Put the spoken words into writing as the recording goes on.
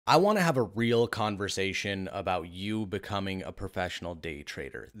I want to have a real conversation about you becoming a professional day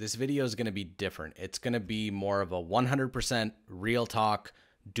trader. This video is going to be different. It's going to be more of a 100% real talk.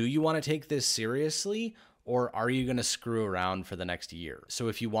 Do you want to take this seriously, or are you going to screw around for the next year? So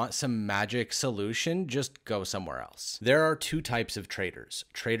if you want some magic solution, just go somewhere else. There are two types of traders: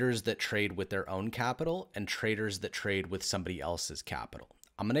 traders that trade with their own capital and traders that trade with somebody else's capital.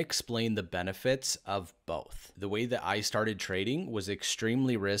 I'm going to explain the benefits of both. The way that I started trading was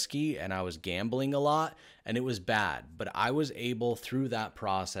extremely risky and I was gambling a lot and it was bad, but I was able through that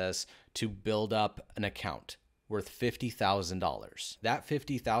process to build up an account worth $50,000. That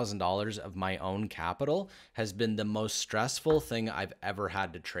 $50,000 of my own capital has been the most stressful thing I've ever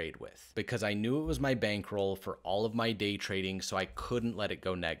had to trade with, because I knew it was my bankroll for all of my day trading, so I couldn't let it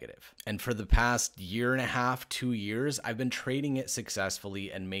go negative. And for the past year and a half, 2 years, I've been trading it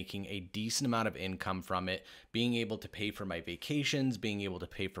successfully and making a decent amount of income from it, being able to pay for my vacations, being able to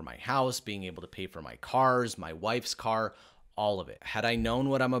pay for my house, being able to pay for my cars, my wife's car, all of it. Had I known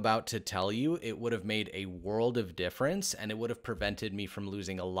what I'm about to tell you, it would have made a world of difference and it would have prevented me from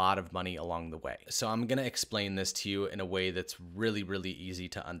losing a lot of money along the way. So I'm going to explain this to you in a way that's really, really easy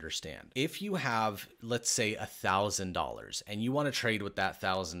to understand. If you have, let's say, $1,000 and you want to trade with that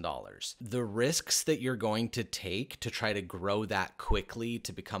 $1,000, the risks that you're going to take to try to grow that quickly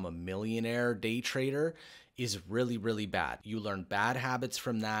to become a millionaire day trader is really, really bad. You learn bad habits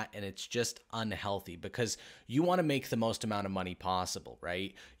from that, and it's just unhealthy because you want to make the most amount of money possible,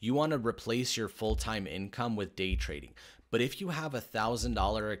 right? You want to replace your full-time income with day trading. But if you have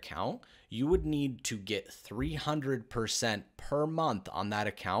 $1,000 account, you would need to get 300% per month on that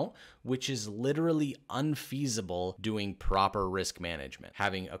account, which is literally unfeasible doing proper risk management,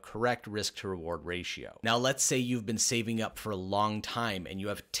 having a correct risk to reward ratio. Now, let's say you've been saving up for a long time and you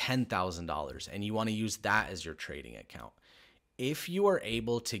have $10,000 and you want to use that as your trading account. If you are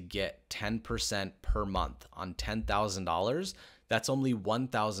able to get 10% per month on $10,000, that's only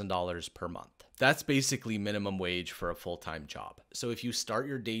 $1,000 per month. That's basically minimum wage for a full-time job. So if you start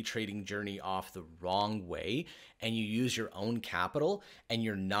your day trading journey off the wrong way and you use your own capital and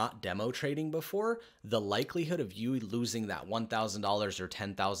you're not demo trading before, the likelihood of you losing that $1,000 or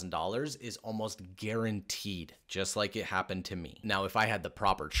 $10,000 is almost guaranteed, just like it happened to me. Now, if I had the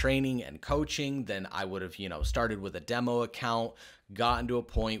proper training and coaching, then I would have, started with a demo account, gotten to a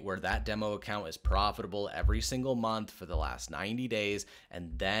point where that demo account is profitable every single month for the last 90 days.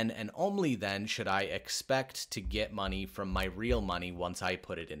 And then, and only then, should I expect to get money from my real money once I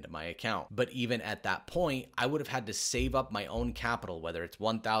put it into my account. But even at that point, I would have had to save up my own capital, whether it's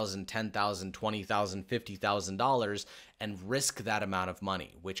 $1,000, $10,000, $20,000, $50,000, and risk that amount of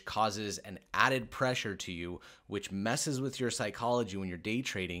money, which causes an added pressure to you, which messes with your psychology when you're day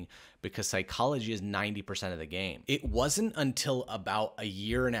trading, because psychology is 90% of the game. It wasn't until about a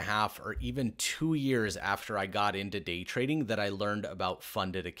year and a half or even 2 years after I got into day trading that I learned about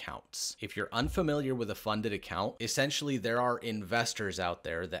funded accounts. If you're unfamiliar with a funded account, essentially there are investors out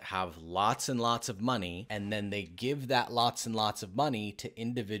there that have lots and lots of money, and then they give that lots and lots of money to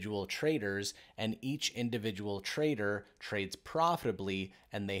individual traders, and each individual trader trades profitably,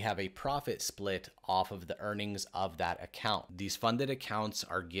 and they have a profit split off of the earnings of that account. These funded accounts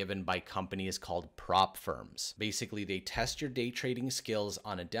are given by companies called prop firms. Basically, they test your day trading skills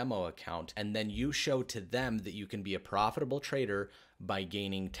on a demo account, and then you show to them that you can be a profitable trader by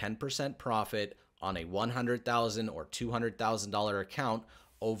gaining 10% profit on a $100,000 or $200,000 account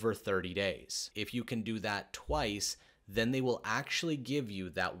over 30 days. If you can do that twice, then they will actually give you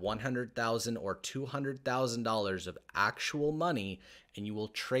that $100,000 or $200,000 of actual money, and you will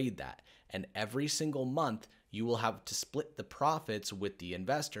trade that. And every single month, you will have to split the profits with the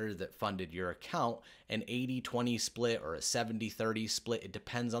investor that funded your account, an 80-20 split or a 70-30 split. It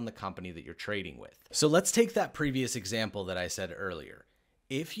depends on the company that you're trading with. So let's take that previous example that I said earlier.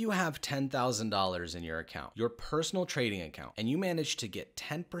 If you have $10,000 in your account, your personal trading account, and you manage to get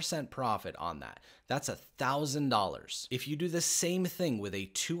 10% profit on that, that's $1,000. If you do the same thing with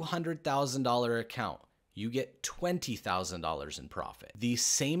a $200,000 account, you get $20,000 in profit. The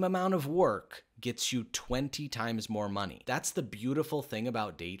same amount of work gets you 20 times more money. That's the beautiful thing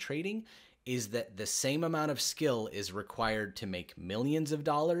about day trading, is that the same amount of skill is required to make millions of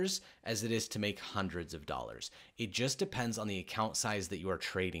dollars as it is to make hundreds of dollars. It just depends on the account size that you are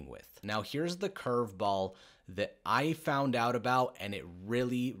trading with. Now, here's the curveball that I found out about, and it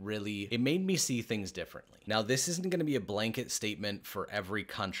really made me see things differently. Now, this isn't going to be a blanket statement for every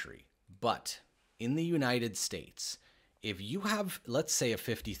country, but in the United States, if you have, let's say, a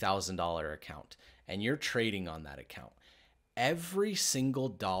 $50,000 account and you're trading on that account, every single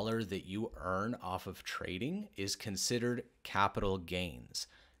dollar that you earn off of trading is considered capital gains.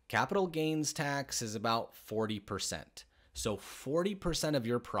 Capital gains tax is about 40%. So 40% of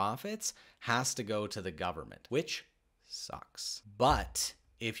your profits has to go to the government, which sucks. But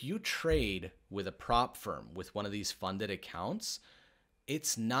if you trade with a prop firm with one of these funded accounts,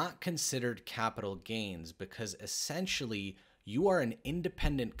 it's not considered capital gains because essentially you are an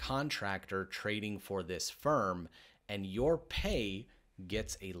independent contractor trading for this firm, and your pay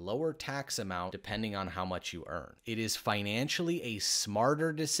gets a lower tax amount depending on how much you earn. It is financially a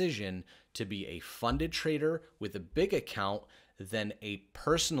smarter decision to be a funded trader with a big account than a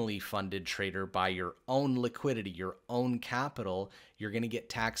personally funded trader by your own liquidity, your own capital. You're going to get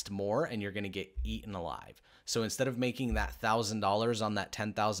taxed more and you're going to get eaten alive. So instead of making that $1,000 on that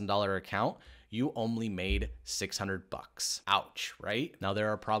 $10,000 account, you only made 600 bucks. Ouch, right? Now there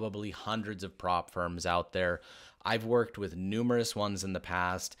are probably hundreds of prop firms out there. I've worked with numerous ones in the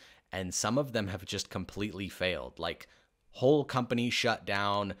past, and some of them have just completely failed. Like whole companies shut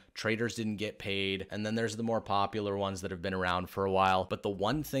down, traders didn't get paid, and then there's the more popular ones that have been around for a while. But the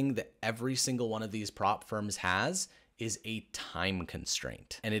one thing that every single one of these prop firms has is a time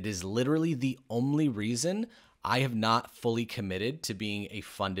constraint. And it is literally the only reason I have not fully committed to being a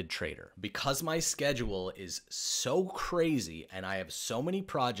funded trader, because my schedule is so crazy and I have so many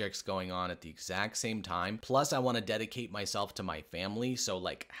projects going on at the exact same time. Plus I want to dedicate myself to my family. So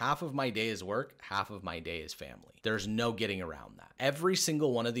like half of my day is work, half of my day is family. There's no getting around that. Every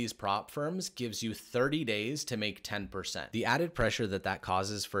single one of these prop firms gives you 30 days to make 10%. The added pressure that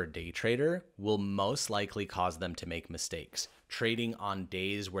causes for a day trader will most likely cause them to make mistakes. Trading on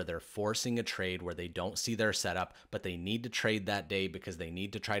days where they're forcing a trade where they don't see their setup, but they need to trade that day because they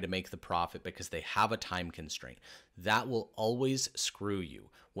need to try to make the profit because they have a time constraint. That will always screw you.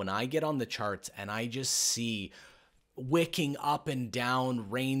 When I get on the charts and I just see wicking up and down,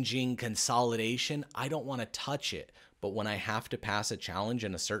 ranging, consolidation, I don't want to touch it. But when I have to pass a challenge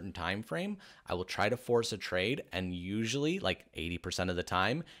in a certain time frame, I will try to force a trade, and usually like 80% of the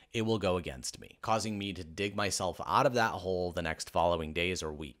time, it will go against me, causing me to dig myself out of that hole the next following days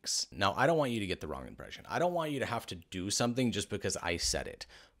or weeks. Now, I don't want you to get the wrong impression. I don't want you to have to do something just because I said it.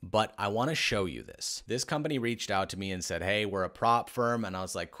 But I want to show you this. This company reached out to me and said, hey, we're a prop firm. And I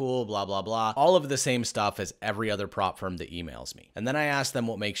was like, cool, blah, blah, blah. All of the same stuff as every other prop firm that emails me. And then I asked them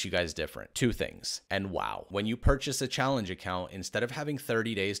what makes you guys different. Two things. And wow, when you purchase a challenge account, instead of having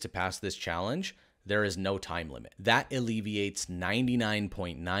 30 days to pass this challenge, there is no time limit. That alleviates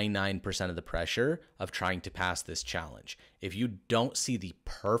 99.99% of the pressure of trying to pass this challenge. If you don't see the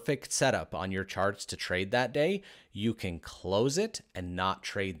perfect setup on your charts to trade that day, you can close it and not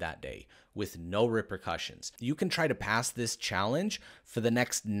trade that day with no repercussions. You can try to pass this challenge for the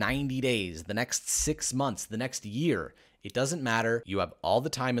next 90 days, the next 6 months, the next year. It doesn't matter. You have all the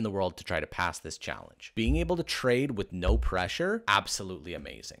time in the world to try to pass this challenge. Being able to trade with no pressure, absolutely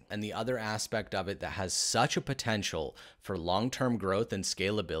amazing. And the other aspect of it that has such a potential for long-term growth and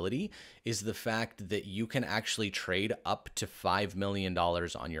scalability is the fact that you can actually trade up to $5 million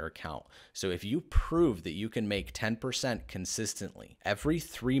on your account. So if you prove that you can make 10% consistently, every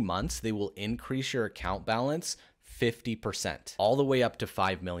 3 months, they will increase your account balance 50%, all the way up to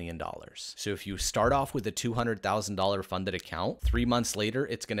 $5 million. So if you start off with a $200,000 funded account, 3 months later,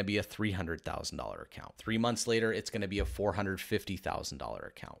 it's going to be a $300,000 account. 3 months later, it's going to be a $450,000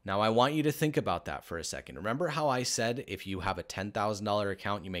 account. Now, I want you to think about that for a second. Remember how I said if you have a $10,000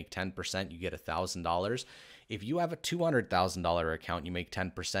 account, you make 10%, you get $1,000. If you have a $200,000 account, you make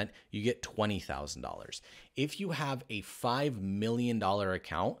 10%, you get $20,000. If you have a $5 million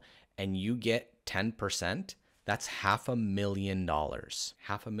account and you get 10%, that's $500,000.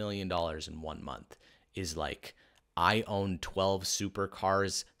 $500,000 in 1 month is like, I own 12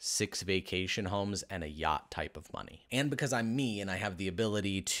 supercars, 6 vacation homes, and a yacht type of money. And because I'm me and I have the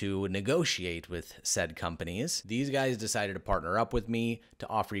ability to negotiate with said companies, these guys decided to partner up with me to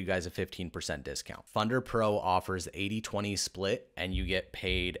offer you guys a 15% discount. FunderPro offers 80-20 split, and you get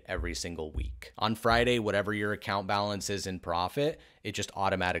paid every single week. On Friday, whatever your account balance is in profit, it just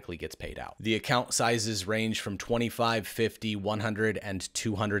automatically gets paid out. The account sizes range from $25, $50, $100, and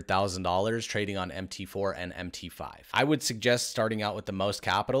 $200,000 trading on MT4 and MT5. I would suggest starting out with the most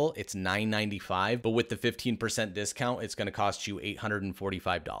capital. It's $995, but with the 15% discount, it's going to cost you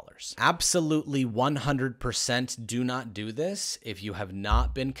 $845. Absolutely 100% do not do this if you have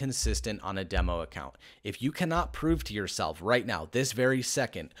not been consistent on a demo account. If you cannot prove to yourself right now, this very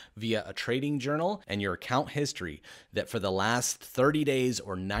second, via a trading journal and your account history, that for the last 30 days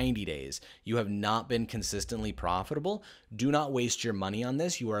or 90 days, you have not been consistently profitable, do not waste your money on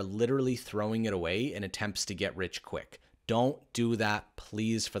this. You are literally throwing it away in attempts to get rich quick. Don't do that,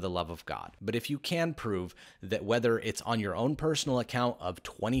 please, for the love of God. But if you can prove that whether it's on your own personal account of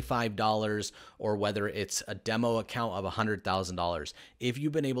 $25 or whether it's a demo account of $100,000, if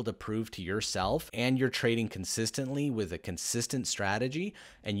you've been able to prove to yourself and you're trading consistently with a consistent strategy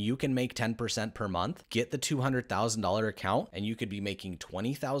and you can make 10% per month, get the $200,000 account and you could be making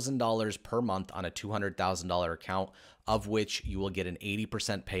 $20,000 per month on a $200,000 account, of which you will get an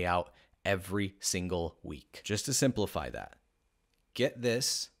 80% payout every single week. Just to simplify that, get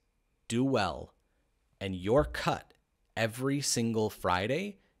this, do well, and your cut every single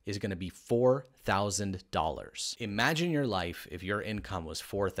Friday is going to be $4,000. Imagine your life if your income was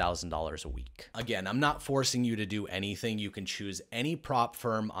 $4,000 a week. Again, I'm not forcing you to do anything. You can choose any prop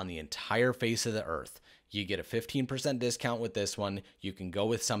firm on the entire face of the earth. You get a 15% discount with this one. You can go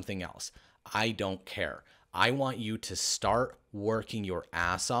with something else. I don't care. I want you to start working your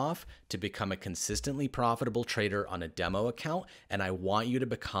ass off to become a consistently profitable trader on a demo account. And I want you to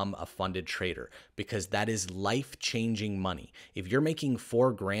become a funded trader because that is life-changing money. If you're making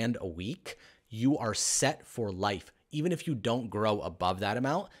 $4,000 a week, you are set for life. Even if you don't grow above that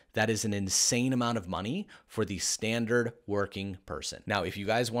amount, that is an insane amount of money for the standard working person. Now, if you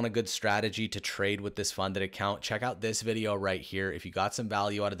guys want a good strategy to trade with this funded account, check out this video right here. If you got some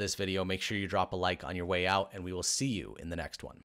value out of this video, make sure you drop a like on your way out, and we will see you in the next one.